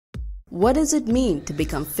What does it mean to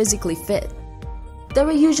become physically fit? There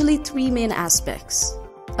are usually three main aspects: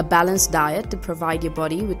 a balanced diet to provide your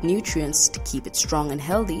body with nutrients to keep it strong and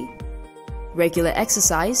healthy, regular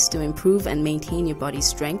exercise to improve and maintain your body's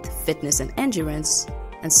strength, fitness and endurance,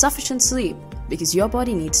 and sufficient sleep because your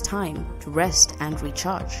body needs time to rest and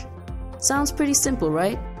recharge. Sounds pretty simple,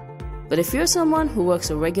 right? But if you're someone who works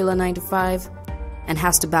a regular 9 to 5 and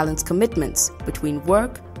has to balance commitments between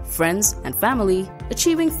work, friends, and family,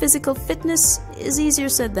 achieving physical fitness is easier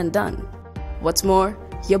said than done. What's more,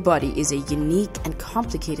 your body is a unique and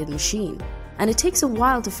complicated machine, and it takes a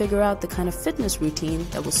while to figure out the kind of fitness routine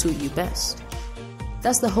that will suit you best.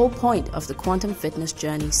 That's the whole point of the Quantum Fitness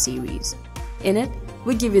Journey series. In it,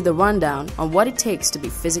 we give you the rundown on what it takes to be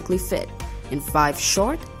physically fit in 5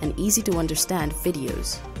 short and easy to understand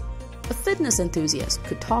videos. A fitness enthusiast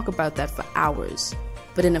could talk about that for hours,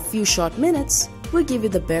 but in a few short minutes, we'll give you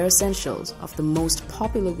the bare essentials of the most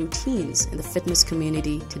popular routines in the fitness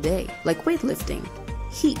community today, like weightlifting,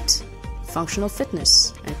 HEAT, functional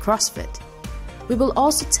fitness, and CrossFit. We will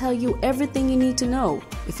also tell you everything you need to know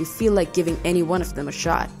if you feel like giving any one of them a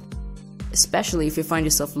shot, especially if you find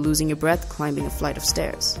yourself losing your breath climbing a flight of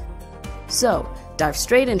stairs. So, dive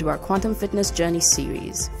straight into our Quantum Fitness Journey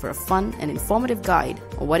series for a fun and informative guide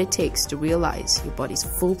on what it takes to realize your body's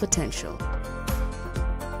full potential.